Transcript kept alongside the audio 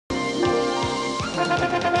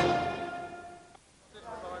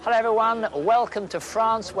Hello everyone, welcome to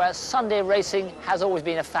France, where Sunday racing has always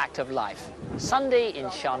been a fact of life. Sunday in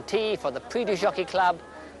Chantilly for the Prix du Jockey Club,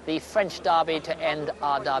 the French Derby to end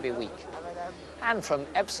our Derby week. And from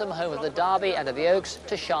Epsom, home of the Derby and of the Oaks,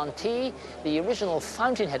 to Chantilly, the original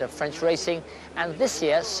fountainhead of French racing, and this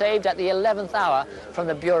year saved at the 11th hour from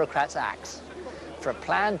the bureaucrat's axe. For a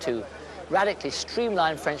plan to radically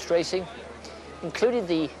streamline French racing, included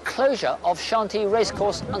the closure of Chantilly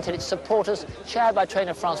Racecourse until its supporters, chaired by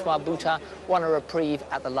trainer Francois Boutin, won a reprieve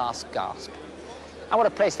at the last gasp. And what a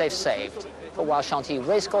place they've saved. For while Chantilly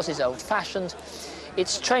Racecourse is old-fashioned,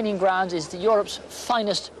 its training grounds is Europe's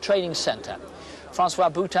finest training centre. Francois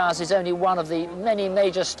Boutin's is only one of the many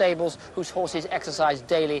major stables whose horses exercise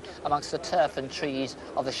daily amongst the turf and trees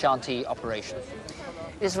of the Chantilly operation.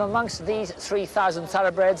 It is from amongst these 3,000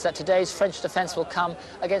 thoroughbreds that today's French defence will come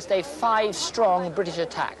against a 5-strong British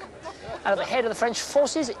attack. And at the head of the French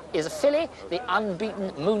forces is a filly, the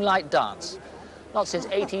unbeaten Moonlight Dance. Not since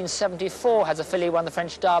 1874 has a filly won the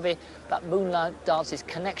French Derby, but Moonlight Dance's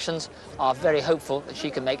connections are very hopeful that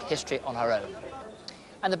she can make history on her own.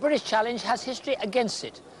 And the British Challenge has history against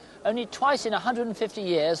it. Only twice in 150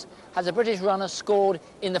 years has a British runner scored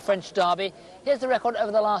in the French Derby. Here's the record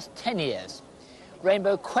over the last 10 years.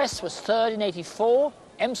 Rainbow Quest was third in 84,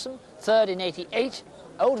 Empson third in 88,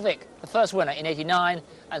 Old Vic the first winner in 89,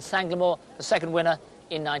 and Sanglemore the second winner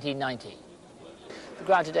in 1990. The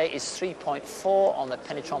ground today is 3.4 on the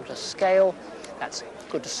Penetrometer scale. That's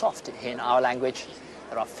good to soft here in our language.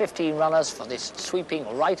 There are 15 runners for this sweeping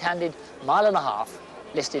right-handed mile and a half,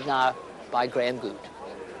 listed now by Graham Good.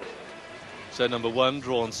 So number 1,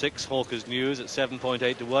 drawn 6, Hawker's News at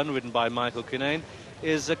 7.8 to 1, ridden by Michael Kinane,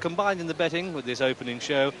 is combined in the betting with this opening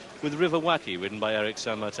show with River Wacky, ridden by Eric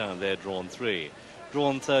Saint-Martin. They're drawn 3.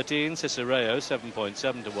 Drawn 13, Cicereo,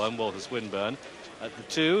 7.7 to 1, Walter Swinburne. At the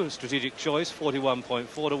 2, Strategic Choice,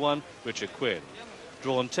 41.4 to 1, Richard Quinn.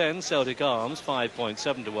 Drawn 10, Celtic Arms,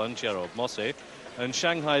 5.7 to 1, Gerald Mossy. And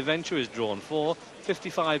Shanghai Venture is drawn 4,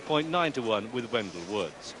 55.9 to 1 with Wendell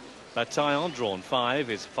Woods. Bataillon, drawn 5,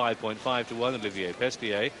 is 5.5 to 1, Olivier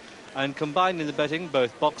Pestier. And combined in the betting,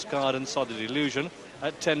 both Boxcard and Solid Illusion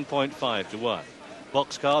at 10.5 to 1.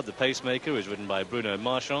 Boxcard, the pacemaker, is ridden by Bruno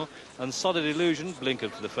Marchand, and Solid Illusion,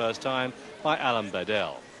 blinkered for the first time, by Alan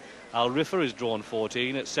Bedell. Al Riffer is drawn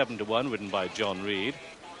 14 at 7 to 1, ridden by John Reed.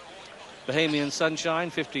 Bohemian Sunshine,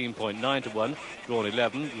 15.9 to 1, drawn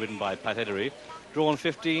 11, ridden by Pat Edery. Drawn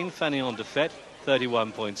 15, Fanion de Fête,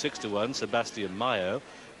 31.6 to 1, Sebastian Mayo.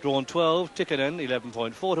 Drawn 12, Tikkanen,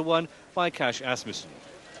 11.4 to 1, by Cash Asmussen.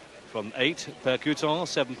 From 8, Percutant,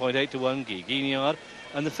 7.8 to 1, Guy Guignard.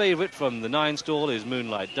 And the favourite from the 9 stall is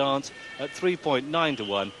Moonlight Dance at 3.9 to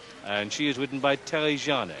 1, and she is ridden by Terry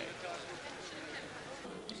Janet.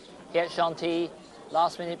 Here at Chantilly,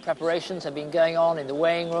 last-minute preparations have been going on in the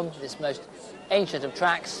weighing room, this most ancient of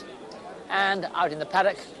tracks. And out in the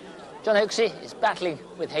paddock, John Oaksey is battling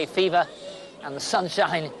with hay fever, and the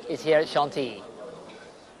sunshine is here at Chantilly.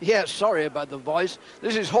 Yes, sorry about the voice.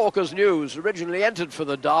 This is Hawker's News, originally entered for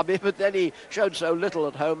the Derby, but then he showed so little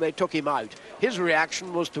at home they took him out. His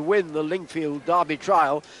reaction was to win the Lingfield Derby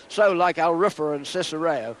trial, so like Al Riffer and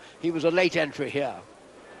Cicereo, he was a late entry here.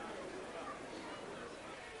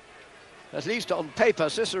 At least on paper,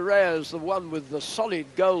 Cicereo's the one with the solid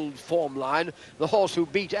gold form line, the horse who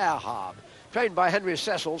beat Erhard. Trained by Henry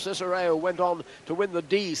Cecil, Cicereo went on to win the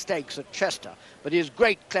D Stakes at Chester, but his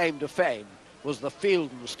great claim to fame was the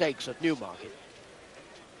Fielden Stakes at Newmarket.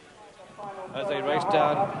 As they race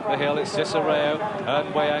down the hill, it's Cicereo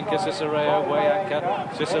and Way Anchor, Cicereo, Way Anchor,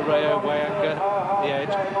 Cicereo, Way Anchor, the edge.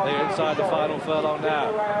 They're inside the final furlong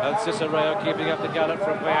now. And Cicereo keeping up the gallop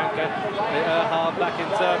from Way Anchor. The Erhard back in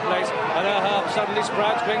third place. And Erhard suddenly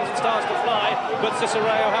sprouts, wings and starts to fly. But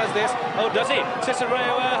Cicereo has this. Oh, does he?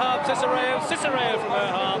 Cicereo, Erhard, Cicereo, Cicereo from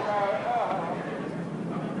Erhard.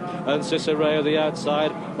 And Cicereo, the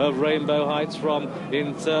outside of Rainbow Heights, from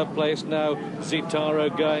in third place now.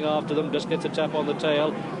 Zitaro going after them, just gets a tap on the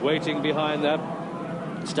tail, waiting behind that.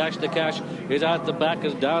 Stash the Cash is out the back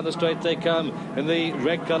as down the straight they come. In the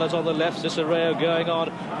red colours on the left, Cicereo going on.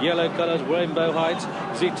 Yellow colours, Rainbow Heights.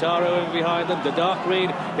 Zitaro in behind them. The dark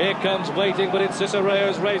green, here comes waiting, but it's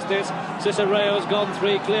Cicereo's race this. Cicereo's gone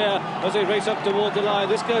 3 clear as they race up toward the line.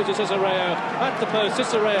 This goes to Cicereo. At the post,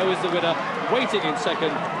 Cicereo is the winner, waiting in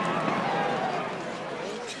second.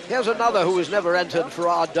 Here's another who was never entered for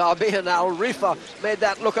our Derby, and Al Riffer made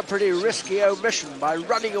that look a pretty risky omission by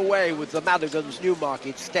running away with the Madigan's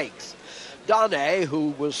Newmarket Stakes. Darnay, who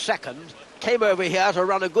was second, came over here to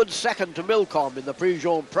run a good second to Milcom in the Prix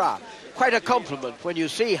Jean Prat. Quite a compliment when you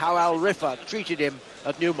see how Al Riffer treated him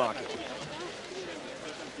at Newmarket.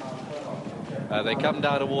 They come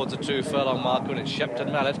down towards the 2 furlong mark when it's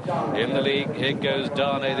Shepton Mallet in the league. Here goes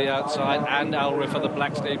Darnay the outside, and Al Riffer, the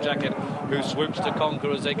black sleeve jacket, who swoops to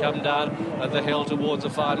conquer as they come down the hill towards the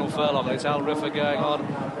final furlong. It's Al Riffer going on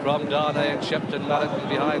from Darnay and Shepton Mallet, and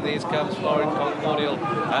behind these comes Florin Concordial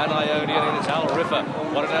and Ionian, and it's Al Riffer.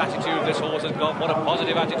 What an attitude this horse has got, what a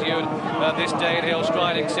positive attitude this day in hill,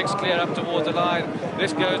 striding 6 clear up towards the line.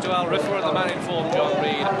 This goes to Al Riffer and the man in form, John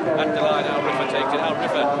Reed. At the line, Al Riffer takes it. Al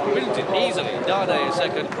Riffer wins it easily. Darnay is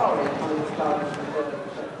second.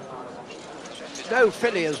 No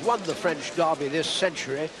filly has won the French Derby this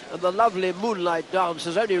century, and the lovely Moonlight Dance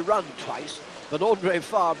has only run twice, but Andre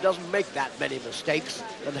Fabre doesn't make that many mistakes,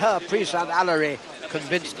 and her Prix Saint-Hilary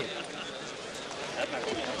convinced him.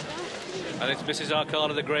 And it's Mrs.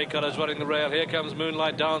 Arcana, the grey colours, running the rail. Here comes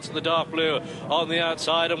Moonlight Dance in the dark blue on the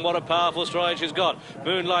outside, and what a powerful stride she's got.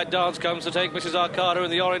 Moonlight Dance comes to take Mrs. Arcana in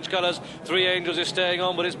the orange colours. 3 Angels is staying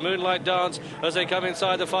on, but it's Moonlight Dance as they come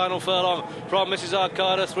inside the final furlong from Mrs.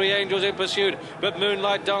 Arcana. 3 Angels in pursuit, but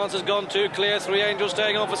Moonlight Dance has gone too clear. 3 Angels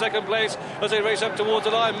staying on for second place as they race up towards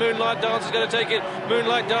the line. Moonlight Dance is going to take it.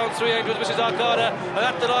 Moonlight Dance, 3 Angels, Mrs. Arcana, and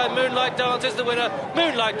at the line, Moonlight Dance is the winner.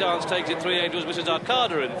 Moonlight Dance takes it. 3 Angels, Mrs.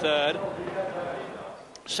 Arcana in third.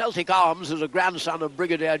 Celtic Arms, as a grandson of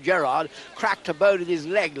Brigadier Gerard, cracked a bone in his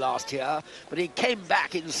leg last year, but he came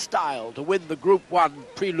back in style to win the Group 1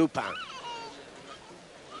 Prix Lupin.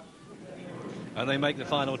 And they make the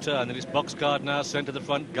final turn, and it's Boxcard now sent to the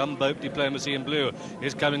front. Gunboat Diplomacy in blue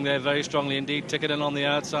is coming there very strongly indeed. Ticketon on the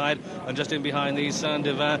outside, and just in behind these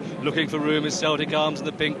Saint-Devin, looking for room is Celtic Arms in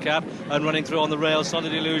the pink cap, and running through on the rail,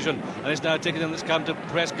 Solid Illusion. And it's now Ticketon that's come to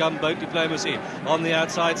press Gunboat Diplomacy. On the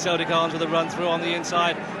outside, Celtic Arms with a run through. On the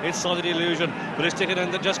inside, it's Solid Illusion. But it's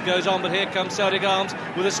Ticketon that just goes on, but here comes Celtic Arms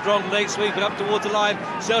with a strong late sweep and up towards the line.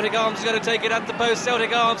 Celtic Arms is going to take it at the post.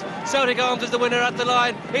 Celtic Arms is the winner at the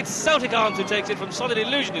line. It's Celtic Arms who takes it from Solid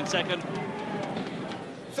Illusion in second.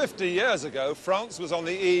 50 years ago, France was on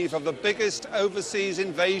the eve of the biggest overseas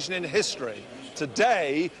invasion in history.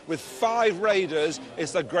 Today, with 5 raiders,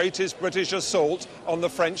 it's the greatest British assault on the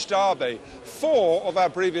French Derby. 4 of our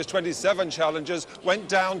previous 27 challengers went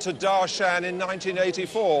down to Darshan in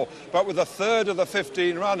 1984, but with a third of the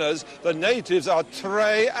 15 runners, the natives are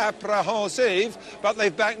très apprehensive, but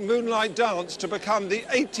they've backed Moonlight Dance to become the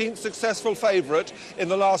 18th successful favourite in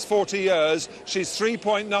the last 40 years. She's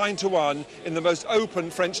 3.9 to 1 in the most open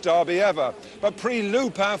French Derby ever. But Prix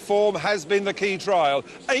Lupin form has been the key trial.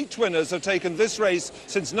 8 winners have taken this race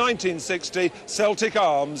since 1960. Celtic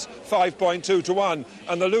Arms 5.2 to 1,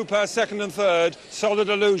 and the Lupin second and third, Solid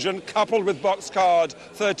Illusion coupled with Boxcard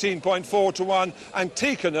 13.4 to 1, and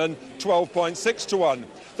Ticketon 12.6 to 1.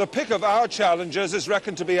 The pick of our challengers is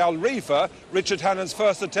reckoned to be Al Riffer, Richard Hannon's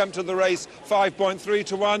first attempt at the race, 5.3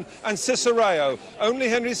 to 1, and Cicereo, only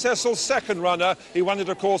Henry Cecil's second runner. He won it,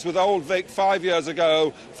 of course, with Old Vic 5 years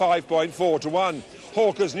ago, 5.4 to 1.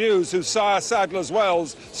 Hawker's News, whose sire Sadler's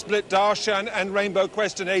Wells split Darshan and Rainbow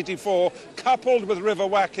Quest in 84, coupled with River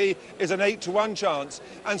Wacky, is an 8 to 1 chance.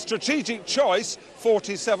 And Strategic Choice,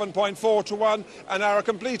 47.4 to 1, and our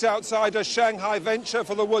complete outsider Shanghai Venture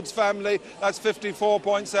for the Woods family, that's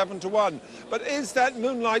 54.7 to 1. But is that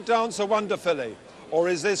Moonlight Dance a wonder filly? Or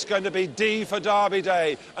is this going to be D for Derby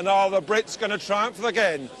Day? And are the Brits going to triumph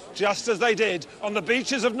again, just as they did on the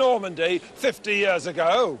beaches of Normandy 50 years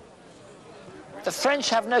ago? The French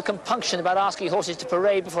have no compunction about asking horses to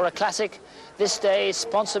parade before a classic. This day,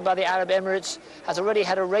 sponsored by the Arab Emirates, has already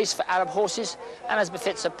had a race for Arab horses, and as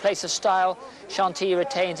befits a place of style, Chantilly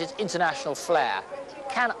retains its international flair.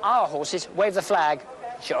 Can our horses wave the flag?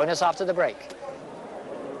 Join us after the break.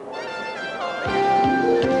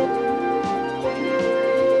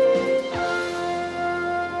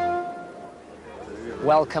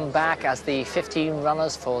 Welcome back as the 15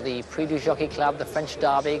 runners for the Prix du Jockey Club, the French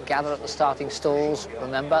Derby, gather at the starting stalls.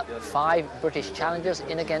 Remember, 5 British challengers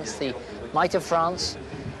in against the might of France,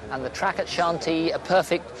 and the track at Chantilly, a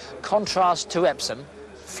perfect contrast to Epsom.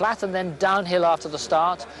 Flat and then downhill after the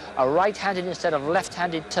start, a right-handed instead of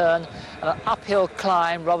left-handed turn, and an uphill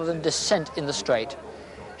climb rather than descent in the straight.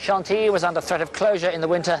 Chantilly was under threat of closure in the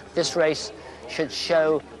winter. This race should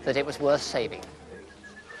show that it was worth saving.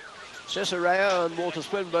 Cicereo and Walter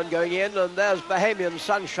Swinburne going in, and there's Bohemian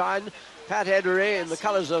Sunshine, Pat Edery in the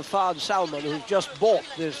colours of Fard Salmon, who's just bought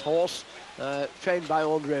this horse, trained by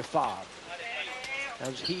Andre Fabre.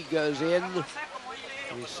 As he goes in,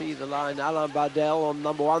 we see the line Alain Bardel on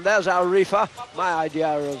number 1. There's Al Riffer, my idea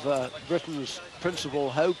of Britain's principal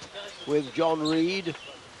hope, with John Reed.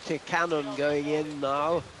 Ticketon going in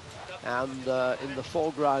now, and in the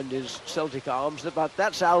foreground is Celtic Arms, but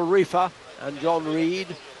that's Al Riffer and John Reed.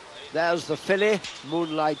 There's the filly,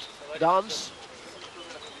 Moonlight Dance,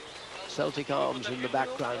 Celtic Arms in the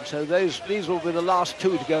background. So these will be the last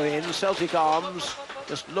two to go in. Celtic Arms,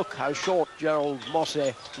 just look how short Gerald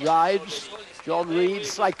Mosse rides. John Reed,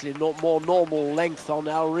 slightly more normal length on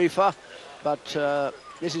Al Rifa, but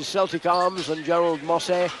this is Celtic Arms and Gerald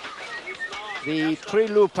Mosse, the Prix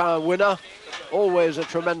Lupin winner. Always a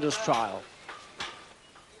tremendous trial.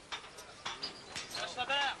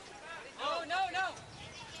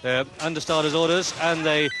 They're under starters' orders, and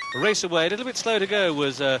they race away. A little bit slow to go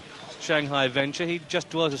was Shanghai Venture. He just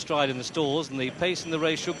dwelt astride in the stalls, and the pace in the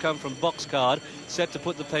race should come from Boxcard, set to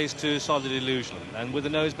put the pace to Solid Illusion. And with the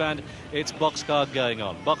noseband, it's Boxcard going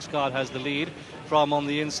on. Boxcard has the lead from on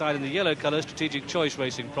the inside in the yellow colours, Strategic Choice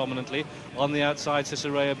racing prominently. On the outside,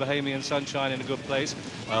 Cicereo, Bohemian Sunshine in a good place.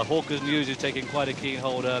 Hawker's News is taking quite a keen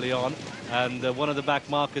hold early on, and one of the back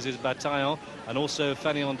markers is Bataillon, and also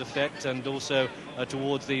Fanion Defect, and also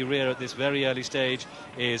towards the rear at this very early stage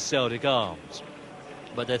is Celtic Arms.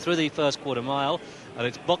 But they're through the first quarter mile, and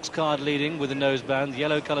it's Boxcard leading with the noseband. The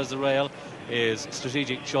yellow colours the rail is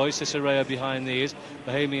Strategic Choice. Cicereo behind these.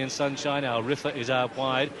 Bohemian Sunshine. Al Rifa is out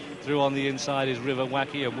wide. Through on the inside is River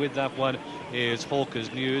Wacky, and with that one is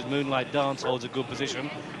Hawker's News. Moonlight Dance holds a good position.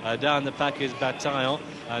 Down the pack is Bataillon,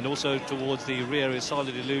 and also towards the rear is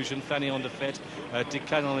Solid Illusion. Fanion de Fête.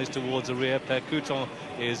 Ticanon is towards the rear. Percutant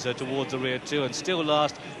is towards the rear too, and still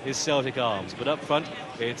last is Celtic Arms. But up front,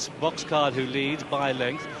 it's Boxcard who leads by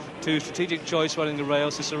length. Two Strategic Choice running the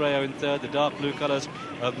rail, Cicereo in third, the dark blue colours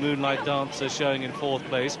of Moonlight Dancer showing in fourth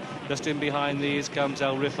place. Just in behind these comes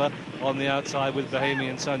Al Rifa on the outside with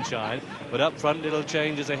Bohemian Sunshine. But up front, little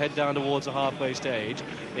change as they head down towards the halfway stage.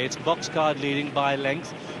 It's Boxcard leading by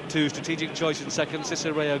length. Two Strategic Choice in second,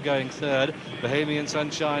 Cicereo going third, Bohemian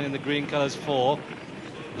Sunshine in the green colours 4.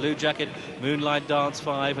 Blue Jacket, Moonlight Dance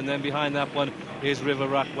 5, and then behind that one is River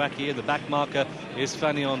Wacky, and the back marker is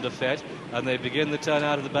Fanion de Fête. And they begin the turn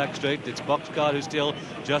out of the back straight. It's Boxcard who still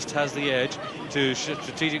just has the edge to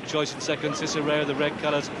Strategic Choice in second, Cicereo, the red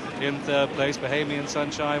colours in third place, Bohemian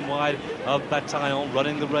Sunshine wide of Bataillon.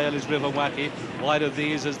 Running the rail is River Wacky. Wide of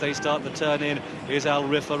these as they start the turn in is Al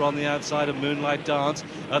Rifa on the outside of Moonlight Dance.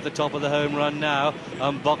 At the top of the home run now,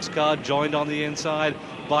 Boxcard joined on the inside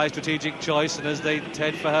by Strategic Choice, and as they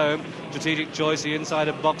head for home, Strategic Choice the inside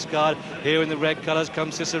of Boxcard. Here in the red colours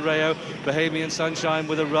comes Cicereo, Bohemian Sunshine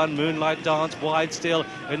with a run, Moonlight Dance wide still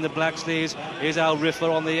in the black sleeves is Al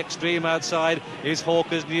Rifa. On the extreme outside is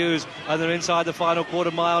Hawker's News, and they're inside the final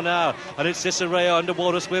quarter mile now, and it's Cicereo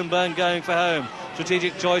underwater Swinburne going for home.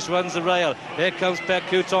 Strategic Choice runs the rail. Here comes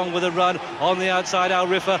Percutant with a run. On the outside, Al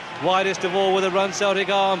Rifa, widest of all with a run, Celtic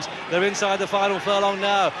Arms. They're inside the final furlong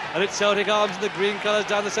now, and it's Celtic Arms in the green colours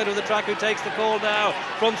down the centre of the track who takes the call now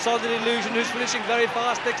from Solid Illusion, who's finishing very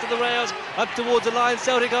fast next to the rails. Up towards the line,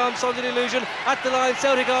 Celtic Arms, Solid Illusion. At the line,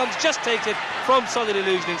 Celtic Arms just takes it from Solid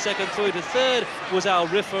Illusion in second. Through to third was Al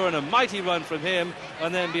Rifa, and a mighty run from him.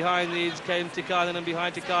 And then behind these came Ticanon, and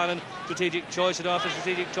behind Ticanon, Strategic Choice, and after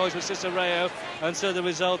Strategic Choice was Cicereo. And so the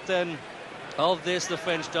result then of this, the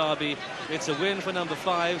French Derby, it's a win for number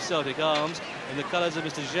 5, Celtic Arms, in the colours of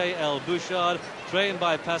Mr. J.L. Bouchard, trained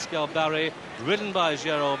by Pascal Barry, ridden by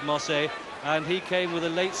Gerald Mosse, and he came with a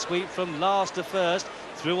late sweep from last to first.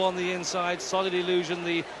 Through on the inside, Solid Illusion,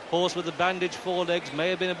 the horse with the bandaged forelegs, may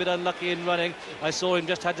have been a bit unlucky in running. I saw him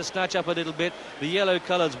just had to snatch up a little bit. The yellow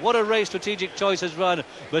colours, what a race Strategic Choice has run.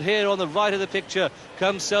 But here on the right of the picture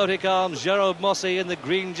comes Celtic Arms, Gerald Mosse in the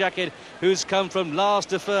green jacket, who's come from last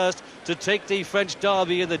to first to take the French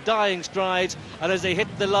Derby in the dying strides. And as they hit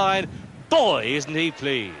the line, boy, isn't he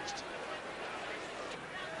pleased.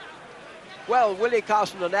 Well, Willie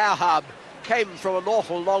Carson and Ahab came from an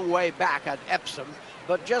awful long way back at Epsom.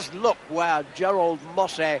 But just look where Gerald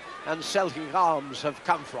Mosse and Celtic Arms have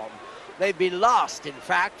come from. They've been last, in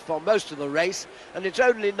fact, for most of the race, and it's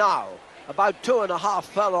only now, about 2.5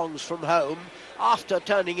 furlongs from home, after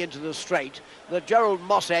turning into the straight, that Gerald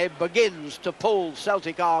Mosse begins to pull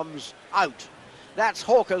Celtic Arms out. That's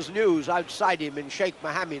Hawker's News outside him in Sheikh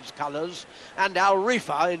Mohammed's colours, and Al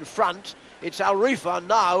Rifa in front. It's Al Rifa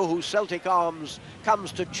now who Celtic Arms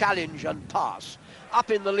comes to challenge and pass. Up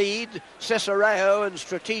in the lead, Cicereo and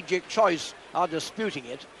Strategic Choice are disputing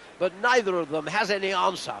it, but neither of them has any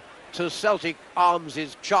answer to Celtic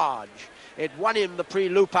Arms' charge. It won him the Prix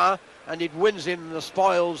Lupin, and it wins him the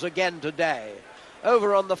spoils again today.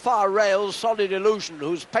 Over on the far rails, Solid Illusion,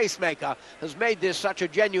 whose pacemaker has made this such a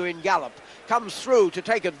genuine gallop, comes through to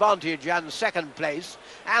take advantage and second place,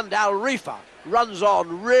 and Al Rifa runs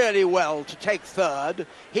on really well to take third.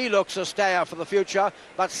 He looks a stayer for the future,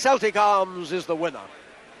 but Celtic Arms is the winner.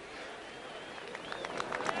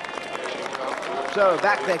 So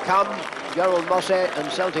back they come, Gerald Mosse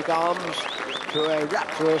and Celtic Arms. to a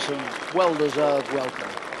rapturous and well-deserved welcome.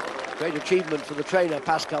 Great achievement for the trainer,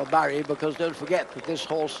 Pascal Barry, because don't forget that this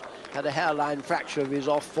horse had a hairline fracture of his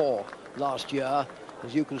off-fore last year.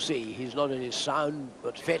 As you can see, he's not only sound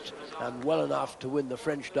but fit and well enough to win the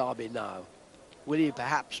French Derby now. Will he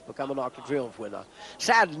perhaps become an Arc de Triomphe winner?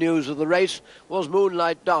 Sad news of the race was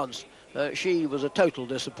Moonlight Dance. She was a total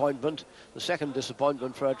disappointment. The second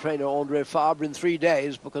disappointment for her trainer, André Fabre, in 3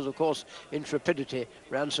 days, because, of course, Intrepidity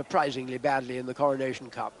ran surprisingly badly in the Coronation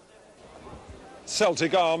Cup.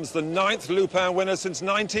 Celtic Arms, the 9th Lupin winner since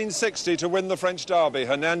 1960 to win the French Derby.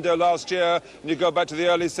 Hernando last year, and you go back to the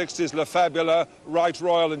early 60s, La Fabula, Right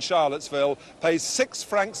Royal and Charlottesville, pays 6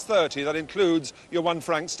 francs 30. That includes your 1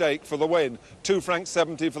 franc stake for the win. 2 francs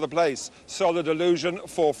 70 for the place. Solid Illusion,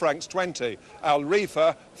 4 francs 20. Al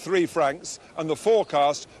Rifa, 3 francs. And the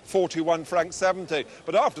forecast, 41 francs 70.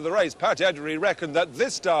 But after the race, Pat Edery reckoned that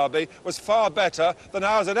this Derby was far better than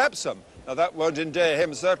ours at Epsom. Now, that won't endear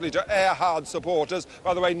him, certainly to Erhard supporters.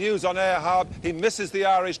 By the way, news on Erhard, he misses the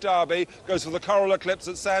Irish Derby, goes for the Coral Eclipse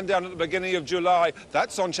at Sandown at the beginning of July.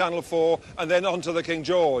 That's on Channel 4, and then on to the King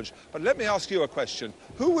George. But let me ask you a question.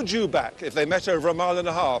 Who would you back if they met over a mile and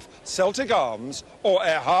a half, Celtic Arms or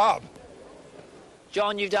Erhard?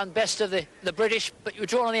 John, you've done best of the British, but you were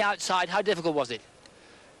drawn on the outside. How difficult was it?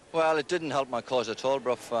 Well, it didn't help my cause at all,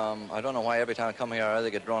 Brough. I don't know why every time I come here I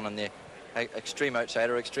either get drawn on the extreme outside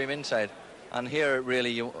or extreme inside, and here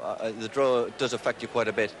really the draw does affect you quite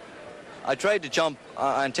a bit. I tried to jump,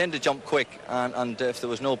 I intend to jump quick, and if there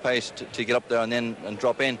was no pace to get up there and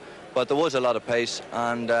drop in, but there was a lot of pace,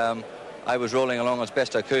 and I was rolling along as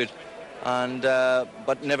best I could, and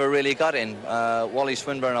but never really got in. Wally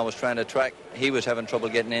Swinburne I was trying to track, he was having trouble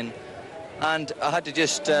getting in, and I had to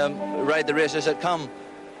just ride the race as it come.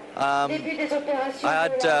 I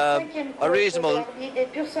had I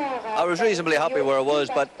was reasonably happy where I was,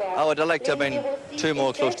 but I would have liked to have been 2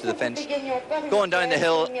 more close to the fence. Going down the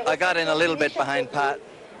hill, I got in a little bit behind Pat,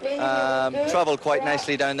 travelled quite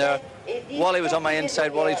nicely down there. Wally was on my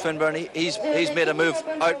inside, Wally Swinburne. He's made a move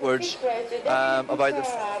outwards about the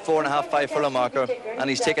 4.5, 5 furlong marker, and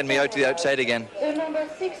he's taken me out to the outside again.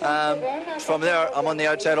 From there, I'm on the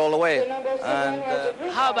outside all the way. And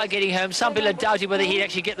how about getting home? Some people are doubting whether he'd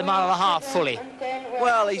actually get the mile and a half fully.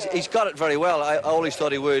 Well, he's got it very well. I always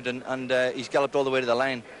thought he would, and he's galloped all the way to the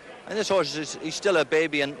line. And this horse, he's still a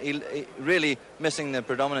baby, and he really missing the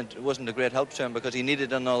predominant wasn't a great help to him because he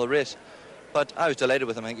needed another race. But I was delighted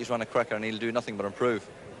with him. I think he's run a cracker, and he'll do nothing but improve.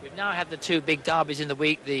 We've now had the 2 big derbies in the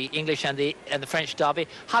week, the English and the French Derby.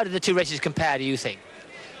 How did the 2 races compare, do you think?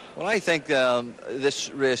 Well, I think this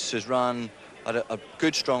race has run at a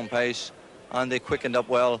good, strong pace, and they quickened up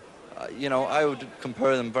well. You know, I would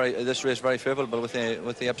compare them this race very favourable with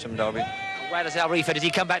the Epsom Derby. Where does Al Rifa? Does he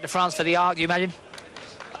come back to France for the Arc, do you imagine?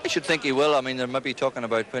 I should think he will. I mean, they might be talking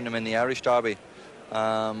about putting him in the Irish Derby.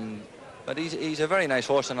 But he's a very nice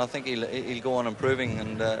horse, and I think he'll go on improving,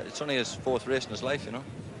 and it's only his 4th race in his life, you know.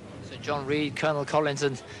 So John Reid, Colonel Collins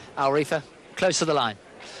and Al Rifa, close to the line.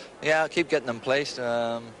 Yeah, I'll keep getting them placed.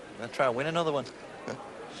 I'll try and win another one.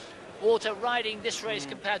 Walter, riding this race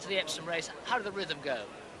compared to the Epsom race, how did the rhythm go?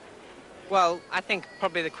 Well, I think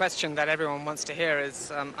probably the question that everyone wants to hear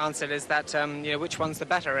is answered is that, you know, which one's the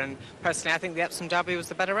better? And personally, I think the Epsom Derby was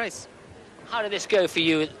the better race. How did this go for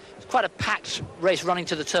you? It's quite a packed race running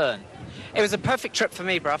to the turn. It was a perfect trip for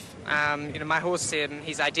me, Brough. You know, my horse,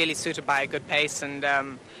 he's ideally suited by a good pace, and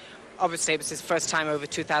obviously it was his first time over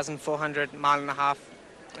 2,400 mile and a half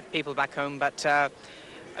people back home, but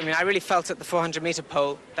I mean, I really felt at the 400-metre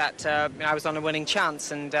pole that I was on a winning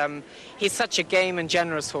chance, and he's such a game and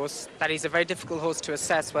generous horse that he's a very difficult horse to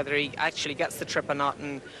assess whether he actually gets the trip or not.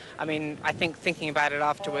 And I mean, I think thinking about it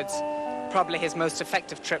afterwards, probably his most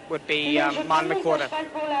effective trip would be mile and a quarter.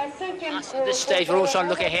 At this stage, we're also trying to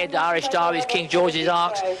look ahead to Irish Derbies, King George's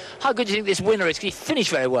Arcs. How good do you think this winner is? Can he finish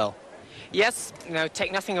very well? Yes, you know,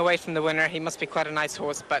 take nothing away from the winner. He must be quite a nice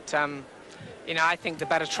horse, but you know, I think the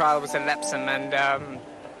better trial was at Epsom, and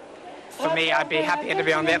for me, I'd be happier to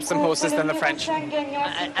be on the Epsom horses than the French.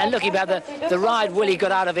 And looking about the ride Willie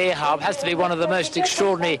got out of Erhard has to be one of the most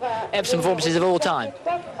extraordinary Epsom performances of all time.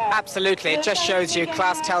 Absolutely. It just shows you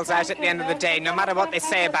class tells out at the end of the day. No matter what they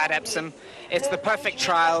say about Epsom, it's the perfect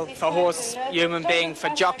trial for horse, human being, for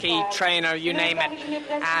jockey, trainer, you name it.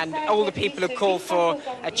 And all the people who call for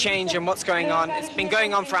a change in what's going on. It's been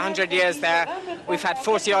going on for 100 years there. We've had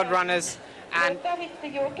 40-odd runners. And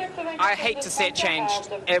I hate to see it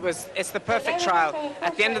changed. It's the perfect trial.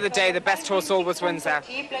 At the end of the day, the best horse always wins there.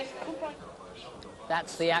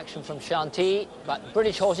 That's the action from Chantilly, but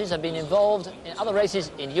British horses have been involved in other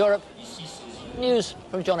races in Europe. News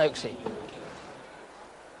from John Oaksley.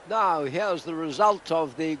 Now, here's the result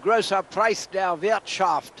of the Großer Preis der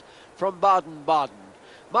Wirtschaft from Baden-Baden.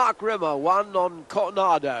 Mark Rimmer won on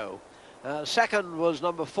Coronado. Second was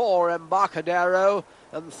number 4, Embarcadero,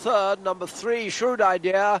 and third, number 3, Shrewd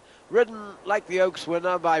Idea, ridden like the Oaks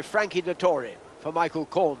winner by Frankie Dettori for Michael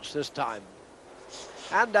Corns this time.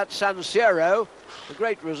 And at San Siro, a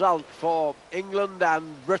great result for England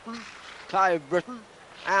and Britain, Clive Britton,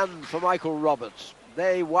 and for Michael Roberts.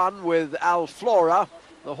 They won with Al Flora,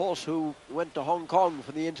 the horse who went to Hong Kong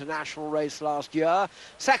for the international race last year.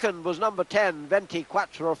 Second was number 10, Venti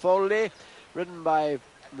Quattrofoli, ridden by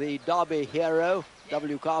the Derby hero,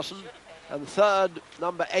 W. Carson. And third,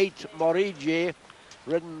 number 8, Morigi,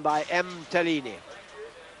 ridden by M. Tellini.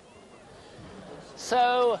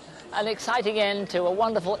 So, an exciting end to a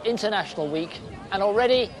wonderful international week, and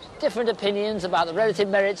already different opinions about the relative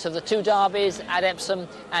merits of the two derbies at Epsom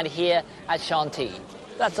and here at Chantilly.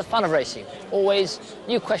 That's the fun of racing. Always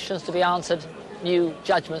new questions to be answered, new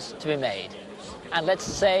judgments to be made. And let's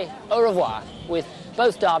say au revoir with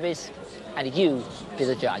both derbies, and you be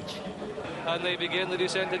the judge. And they begin the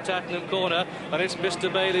descent at Tattenham Corner, and it's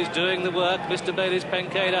Mr. Bailey's doing the work. Mr. Bailey's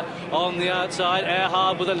Pencada on the outside,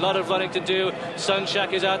 Airhard with a lot of running to do.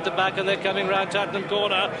 Sunshak is out the back, and they're coming round Tattenham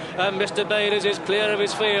Corner, and Mr. Bailey's is clear of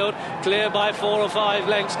his field, clear by 4 or 5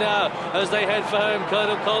 lengths now as they head for home.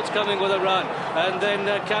 Colonel Colt's coming with a run, and then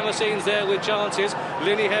Camasine's there with chances.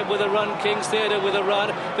 Linneyhead with a run, King's Theatre with a run.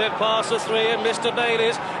 They're past the 3, and Mr.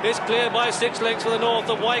 Bailey's is clear by 6 lengths for the north.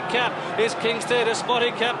 The white cap is King's Theatre,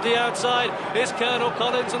 spotted cap the outside is Colonel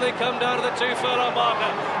Collins, and they come down to the 2 furlong marker,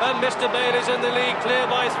 and Mr. Bailey's in the lead, clear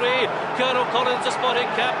by 3. Colonel Collins, the spotted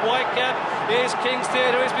cap, white cap is King's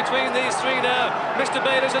Theatre, is between these 3 now. Mr.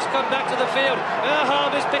 Bailey's has come back to the field.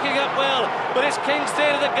 Airhard is picking up well, but it's King's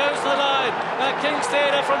Theatre that goes to the line. King's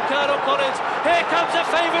Theatre from Colonel Collins. Here comes a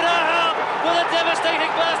favourite, Airhard, with a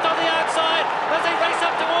devastating burst on the outside as they race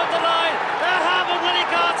up toward the line. Airhard and Willie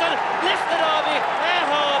Carson lift the derby.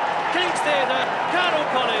 Airhard, King's Theatre, Colonel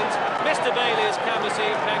Collins, Mr. Bailey's,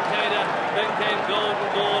 Camasine, Pencada, then came Golden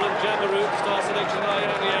Ball and Jabberoo, Star Selection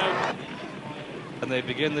Ionio. And they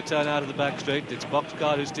begin the turn out of the back straight. It's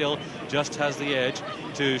Boxcar who still just has the edge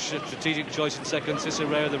to Strategic Choice in second,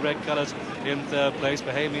 Cicero, the red colours in third place,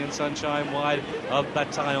 Bohemian Sunshine wide of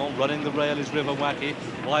Bataillon. Running the rail is River Wacky.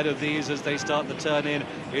 Wide of these as they start the turn in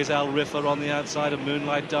is Al Riffer on the outside of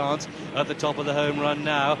Moonlight Dance at the top of the home run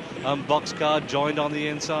now. Boxcar joined on the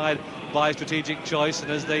inside by Strategic Choice,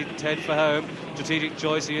 and as they head for home, Strategic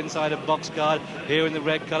Choice, the inside of Boxguard. Here in the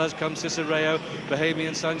red colours comes Cicero,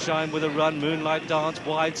 Bohemian Sunshine with a run, Moonlight Dance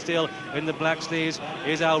wide still in the black sleeves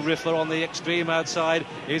is Al Riffer. On the extreme outside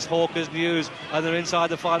is Hawker's News, and they're inside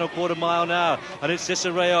the final quarter mile now, and it's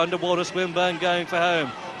Cicero, Underwater Swinburne going for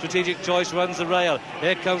home. Strategic Choice runs the rail.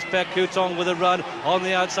 Here comes Percuton with a run. On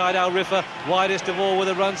the outside, Al Riffer, widest of all with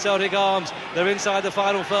a run, Celtic Arms. They're inside the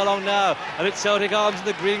final furlong now, and it's Celtic Arms in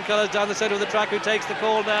the green colours down the centre of the track who takes the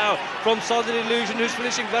call now from Solid Illusion, who's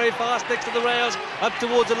finishing very fast next to the rails up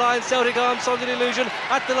towards the line. Celtic Arms, Solid Illusion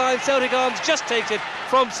at the line. Celtic Arms just takes it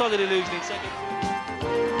from Solid Illusion in second.